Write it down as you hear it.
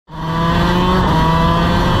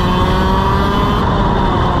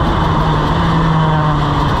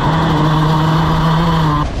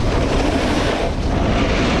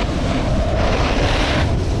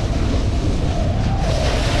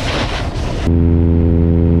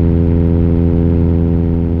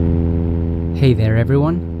Hey there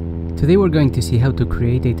everyone! Today we're going to see how to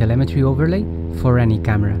create a telemetry overlay for any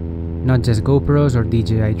camera, not just GoPros or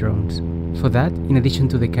DJI drones. For that, in addition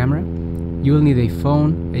to the camera, you will need a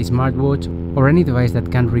phone, a smartwatch, or any device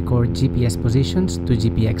that can record GPS positions to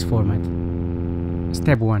GPX format.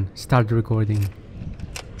 Step 1. Start recording.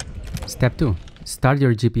 Step 2. Start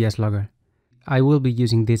your GPS logger. I will be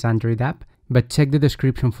using this Android app, but check the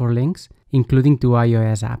description for links, including to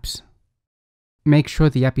iOS apps. Make sure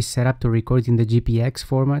the app is set up to record in the GPX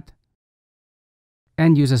format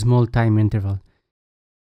and use a small time interval.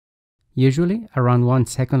 Usually, around 1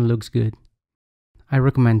 second looks good. I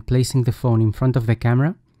recommend placing the phone in front of the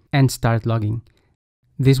camera and start logging.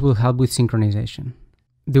 This will help with synchronization.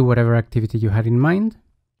 Do whatever activity you had in mind,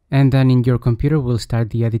 and then in your computer will start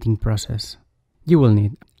the editing process. You will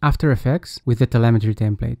need After Effects with the telemetry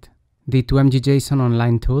template, the mgJSON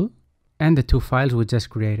online tool, and the 2 files we just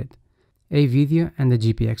created, a video and a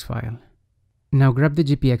GPX file. Now grab the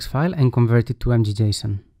GPX file and convert it to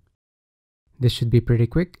mgJSON. This should be pretty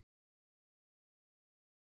quick.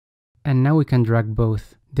 And now we can drag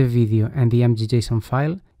both the video and the mgJSON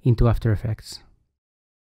file into After Effects.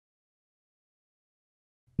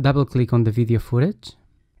 Double-click on the video footage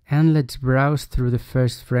and let's browse through the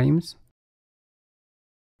first frames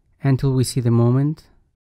until we see the moment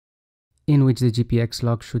in which the GPX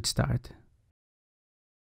log should start.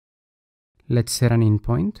 Let's set an in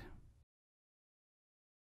point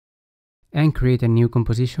and create a new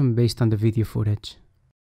composition based on the video footage.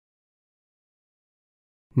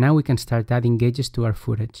 Now we can start adding gauges to our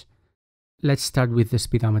footage. Let's start with the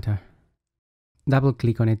speedometer.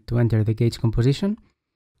 Double-click on it to enter the gauge composition,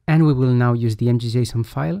 and we will now use the mgJSON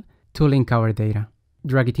file to link our data.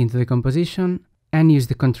 Drag it into the composition and use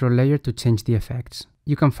the control layer to change the effects.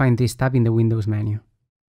 You can find this tab in the Windows menu.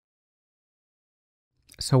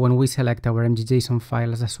 So when we select our mgJSON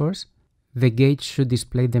file as a source, the gauge should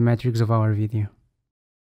display the metrics of our video.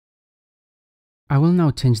 I will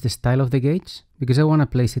now change the style of the gauge because I want to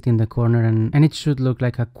place it in the corner and it should look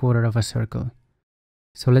like a quarter of a circle.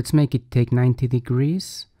 So let's make it take 90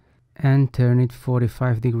 degrees and turn it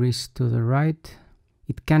 45 degrees to the right.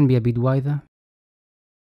 It can be a bit wider.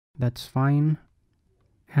 That's fine.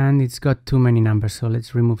 And it's got too many numbers, so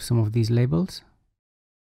let's remove some of these labels.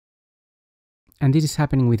 And this is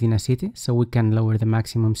happening within a city, so we can lower the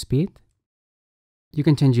maximum speed. You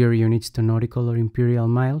can change your units to nautical or imperial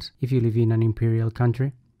miles if you live in an imperial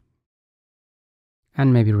country.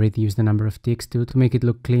 And maybe reduce the number of ticks too to make it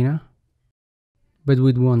look cleaner. But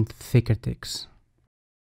we'd want thicker ticks.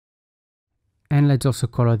 And let's also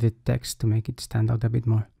color the text to make it stand out a bit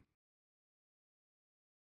more.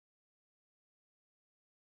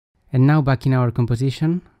 And now back in our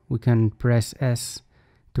composition, we can press S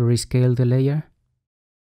to rescale the layer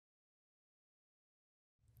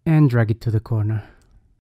and drag it to the corner.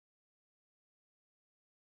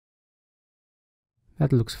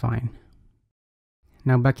 That looks fine.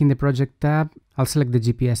 Now back in the project tab, I'll select the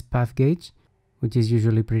GPS path gauge, which is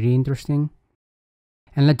usually pretty interesting.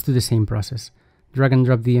 And let's do the same process. Drag and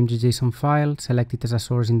drop the mgJSON file, select it as a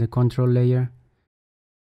source in the control layer.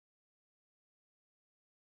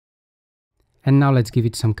 And now let's give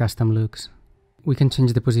it some custom looks. We can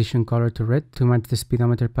change the position color to red to match the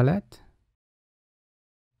speedometer palette.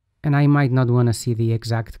 And I might not want to see the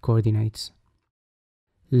exact coordinates.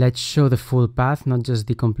 Let's show the full path, not just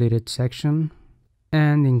the completed section.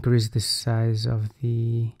 And increase the size of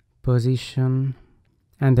the position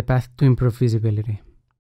and the path to improve visibility.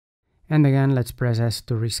 And again, let's press S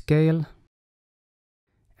to rescale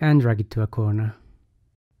and drag it to a corner.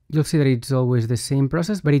 You'll see that it's always the same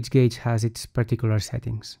process, but each gauge has its particular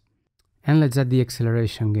settings. And let's add the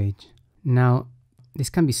acceleration gauge. Now, this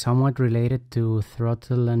can be somewhat related to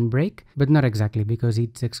throttle and brake, but not exactly because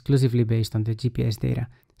it's exclusively based on the GPS data.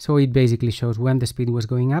 So it basically shows when the speed was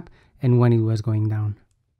going up and when it was going down.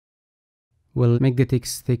 We'll make the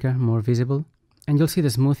ticks thicker, more visible, and you'll see the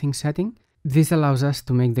smoothing setting. This allows us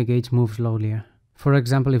to make the gauge move slowlier. For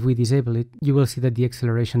example, if we disable it, you will see that the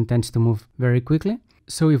acceleration tends to move very quickly.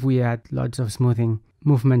 So if we add lots of smoothing,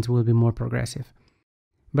 movements will be more progressive.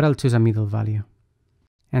 But I'll choose a middle value.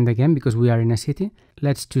 And again, because we are in a city,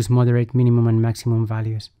 let's choose moderate minimum and maximum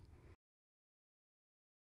values.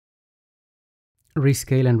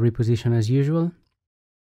 Rescale and reposition as usual.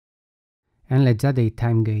 And let's add a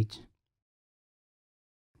time gauge.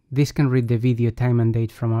 This can read the video time and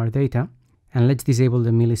date from our data. And let's disable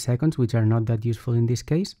the milliseconds, which are not that useful in this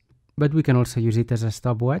case. But we can also use it as a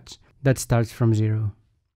stopwatch that starts from 0.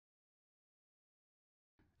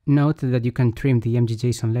 Note that you can trim the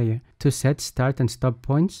mgJSON layer to set start and stop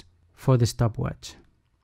points for the stopwatch.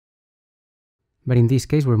 but in this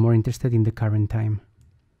case we're more interested in the current time.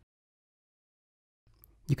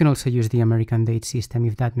 You can also use the American date system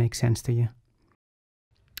if that makes sense to you.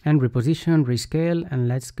 And reposition, rescale, and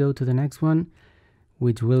let's go to the next one,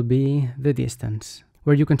 which will be the distance,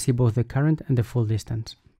 where you can see both the current and the full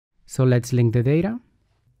distance. So let's link the data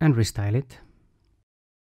and restyle it.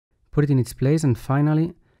 Put it in its place, and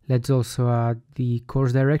finally, let's also add the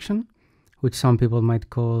course direction, which some people might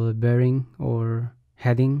call bearing or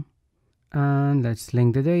heading. And let's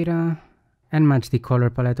link the data and match the color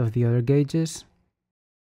palette of the other gauges.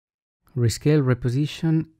 Rescale,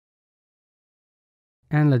 reposition,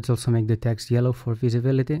 and let's also make the text yellow for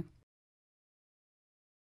visibility.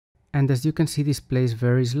 And as you can see, this plays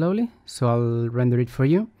very slowly, so I'll render it for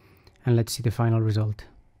you, and let's see the final result.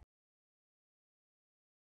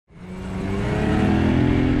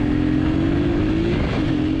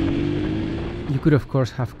 You could of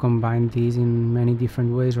course have combined these in many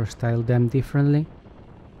different ways or styled them differently.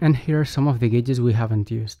 And here are some of the gauges we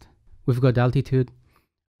haven't used. We've got altitude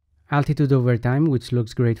over time, which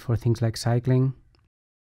looks great for things like cycling,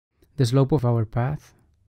 the slope of our path.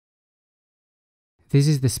 This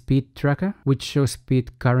is the speed tracker, which shows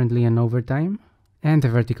speed currently and over time, and the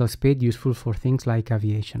vertical speed, useful for things like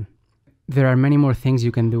aviation. There are many more things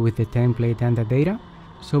you can do with the template and the data,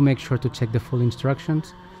 so make sure to check the full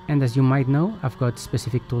instructions. And as you might know, I've got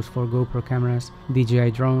specific tools for GoPro cameras,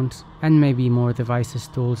 DJI drones, and maybe more devices,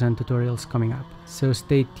 tools and tutorials coming up. So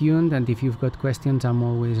stay tuned, and if you've got questions, I'm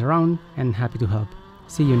always around and happy to help.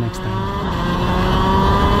 See you next time.